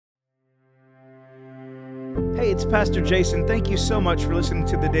Hey, it's Pastor Jason. Thank you so much for listening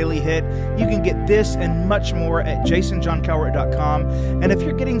to The Daily Hit. You can get this and much more at jasonjohncowart.com. And if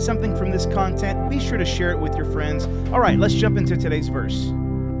you're getting something from this content, be sure to share it with your friends. All right, let's jump into today's verse.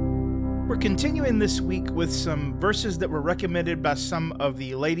 We're continuing this week with some verses that were recommended by some of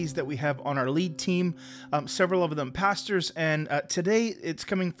the ladies that we have on our lead team, several of them pastors. And today it's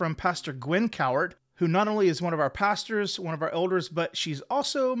coming from Pastor Gwen Cowart, who not only is one of our pastors, one of our elders, but she's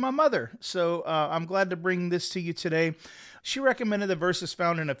also my mother. So I'm glad to bring this to you today. She recommended the verses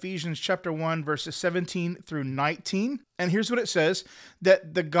found in Ephesians chapter 1, verses 17 through 19. And here's what it says,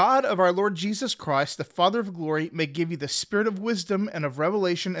 that the God of our Lord Jesus Christ, the Father of glory, may give you the spirit of wisdom and of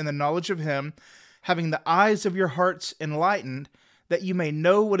revelation and the knowledge of him, having the eyes of your hearts enlightened, that you may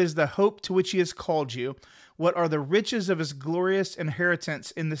know what is the hope to which he has called you, what are the riches of his glorious inheritance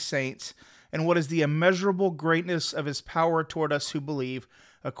in the saints, and what is the immeasurable greatness of his power toward us who believe,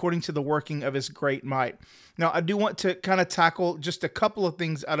 according to the working of his great might. Now, I do want to kind of tackle just a couple of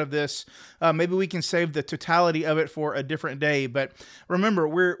things out of this. Maybe we can save the totality of it for a different day. But remember,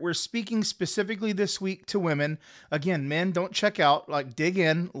 we're speaking specifically this week to women. Again, men, don't check out. Like, dig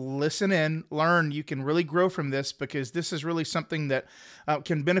in, listen in, learn. You can really grow from this because this is really something that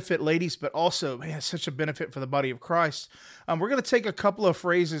can benefit ladies, but also, man, it's such a benefit for the body of Christ. We're going to take a couple of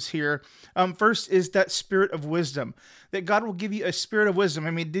phrases here. First is that spirit of wisdom, that God will give you a spirit of wisdom.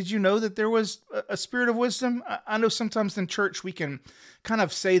 I mean, did you know that there was a spirit of wisdom? I know sometimes in church we can kind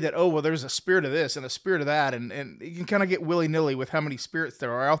of say that, oh, well, there's a spirit of this and a spirit of that, and you can kind of get willy-nilly with how many spirits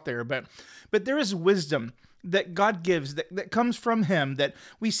there are out there. But there is wisdom that God gives that comes from him, that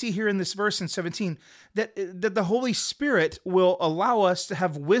we see here in this verse in 17, that the Holy Spirit will allow us to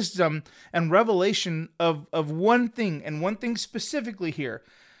have wisdom and revelation of one thing, and one thing specifically here.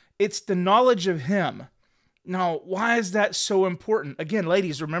 It's the knowledge of him. Now, why is that so important? Again,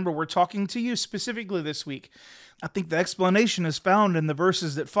 ladies, remember, we're talking to you specifically this week. I think the explanation is found in the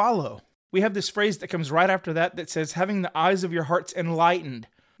verses that follow. We have this phrase that comes right after that says, having the eyes of your hearts enlightened.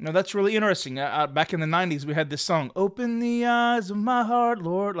 Now, that's really interesting. Back in the 90s, we had this song, open the eyes of my heart,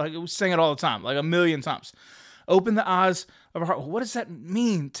 Lord. Like, we sang it all the time, like a million times. Open the eyes of our heart. What does that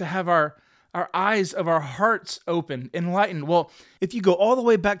mean to have our eyes of our hearts open, enlightened? Well, if you go all the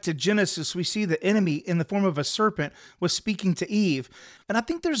way back to Genesis, we see the enemy in the form of a serpent was speaking to Eve. And I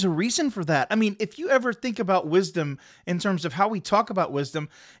think there's a reason for that. I mean, if you ever think about wisdom in terms of how we talk about wisdom,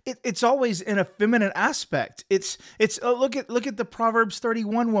 it's always in a feminine aspect. It's look at the Proverbs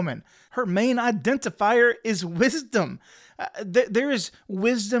 31 woman. Her main identifier is wisdom. There is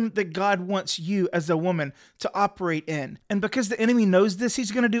wisdom that God wants you as a woman to operate in. And because the enemy knows this,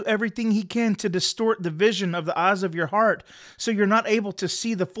 he's going to do everything he can to distort the vision of the eyes of your heart, so you're not able to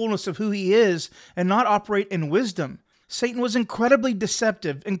see the fullness of who he is and not operate in wisdom. Satan was incredibly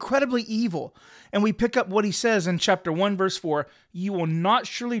deceptive, incredibly evil. And we pick up what he says in chapter 1, verse 4, you will not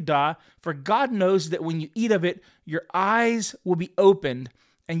surely die, for God knows that when you eat of it, your eyes will be opened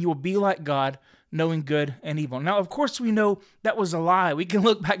and you will be like God, knowing good and evil. Now, of course, we know that was a lie. We can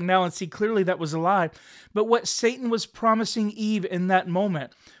look back now and see clearly that was a lie. But what Satan was promising Eve in that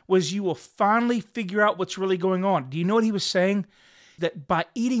moment was you will finally figure out what's really going on. Do you know what he was saying? That by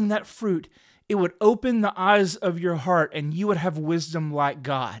eating that fruit, it would open the eyes of your heart and you would have wisdom like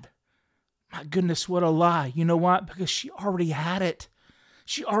God. My goodness, what a lie. You know what? Because she already had it.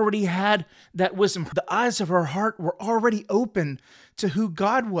 She already had that wisdom. The eyes of her heart were already open to who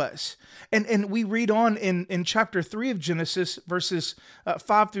God was. And we read on in chapter 3 of Genesis, verses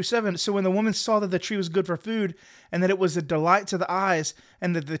 5 through 7. So when the woman saw that the tree was good for food, and that it was a delight to the eyes,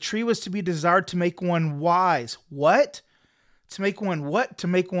 and that the tree was to be desired to make one wise. What? To make one what? To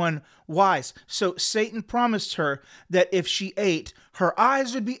make one wise. So Satan promised her that if she ate, her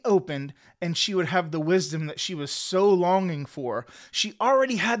eyes would be opened and she would have the wisdom that she was so longing for. She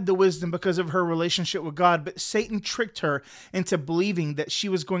already had the wisdom because of her relationship with God, but Satan tricked her into believing that she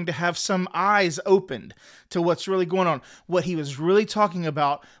was going to have some eyes opened to what's really going on. What he was really talking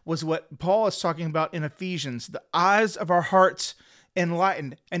about was what Paul is talking about in Ephesians, the eyes of our hearts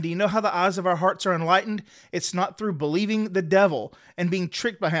enlightened. And do you know how the eyes of our hearts are enlightened? It's not through believing the devil and being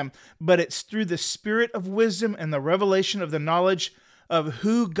tricked by him, but it's through the spirit of wisdom and the revelation of the knowledge of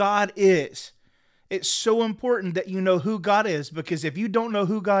who God is. It's so important that you know who God is, because if you don't know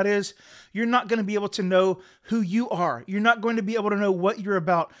who God is, you're not going to be able to know who you are. You're not going to be able to know what you're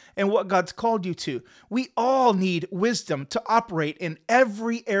about and what God's called you to. We all need wisdom to operate in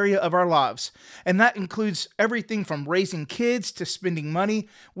every area of our lives. And that includes everything from raising kids to spending money.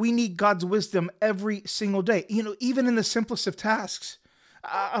 We need God's wisdom every single day, even in the simplest of tasks.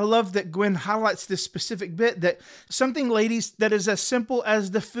 I love that Gwen highlights this specific bit, that something, ladies, that is as simple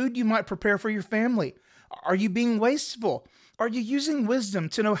as the food you might prepare for your family, Are you being wasteful? Are you using wisdom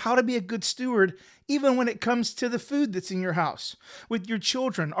to know how to be a good steward even when it comes to the food that's in your house? With your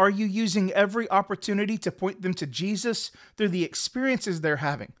children, are you using every opportunity to point them to Jesus through the experiences they're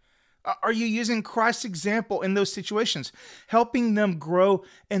having? Are you using Christ's example in those situations, helping them grow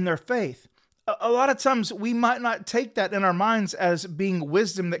in their faith? A lot of times we might not take that in our minds as being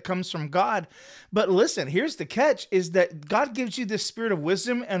wisdom that comes from God. But listen, here's the catch, is that God gives you this spirit of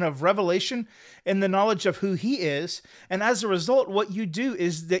wisdom and of revelation and the knowledge of who he is. And as a result, what you do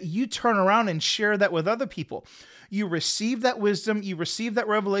is that you turn around and share that with other people. You receive that wisdom, you receive that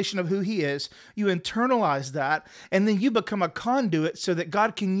revelation of who he is, you internalize that, and then you become a conduit so that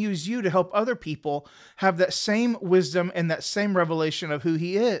God can use you to help other people have that same wisdom and that same revelation of who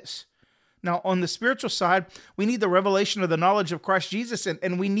he is. Now, on the spiritual side, we need the revelation of the knowledge of Christ Jesus,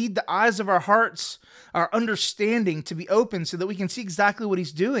 and we need the eyes of our hearts, our understanding to be open so that we can see exactly what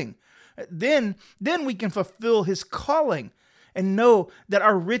he's doing. Then we can fulfill his calling and know that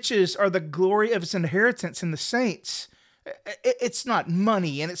our riches are the glory of his inheritance in the saints. It's not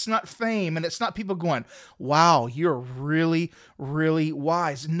money, and it's not fame, and it's not people going, wow, you're really, really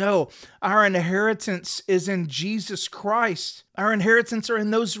wise. No, our inheritance is in Jesus Christ. Our inheritance are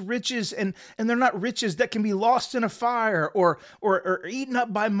in those riches, and they're not riches that can be lost in a fire or eaten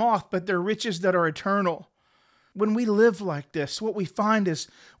up by moth, but they're riches that are eternal. When we live like this, what we find is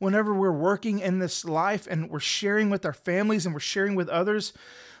whenever we're working in this life and we're sharing with our families and we're sharing with others,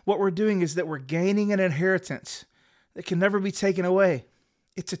 what we're doing is that we're gaining an inheritance that can never be taken away.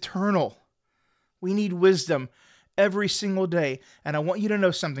 It's eternal. We need wisdom every single day. And I want you to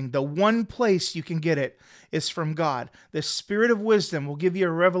know something. The one place you can get it is from God. The spirit of wisdom will give you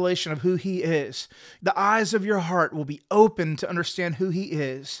a revelation of who he is. The eyes of your heart will be open to understand who he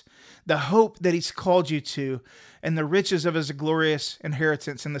is, the hope that he's called you to, and the riches of his glorious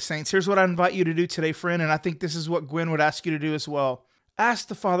inheritance in the saints. Here's what I invite you to do today, friend, and I think this is what Gwen would ask you to do as well. Ask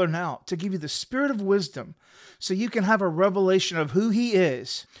the Father now to give you the spirit of wisdom so you can have a revelation of who he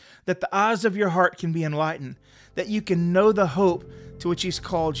is, that the eyes of your heart can be enlightened, that you can know the hope to which he's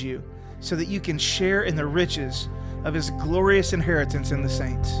called you, so that you can share in the riches of his glorious inheritance in the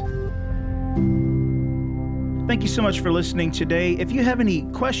saints. Thank you so much for listening today. If you have any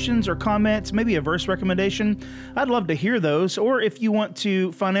questions or comments, maybe a verse recommendation, I'd love to hear those. Or if you want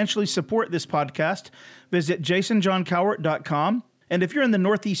to financially support this podcast, visit jasonjohncowart.com. And if you're in the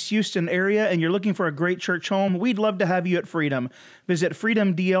Northeast Houston area and you're looking for a great church home, we'd love to have you at Freedom. Visit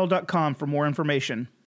freedomdl.com for more information.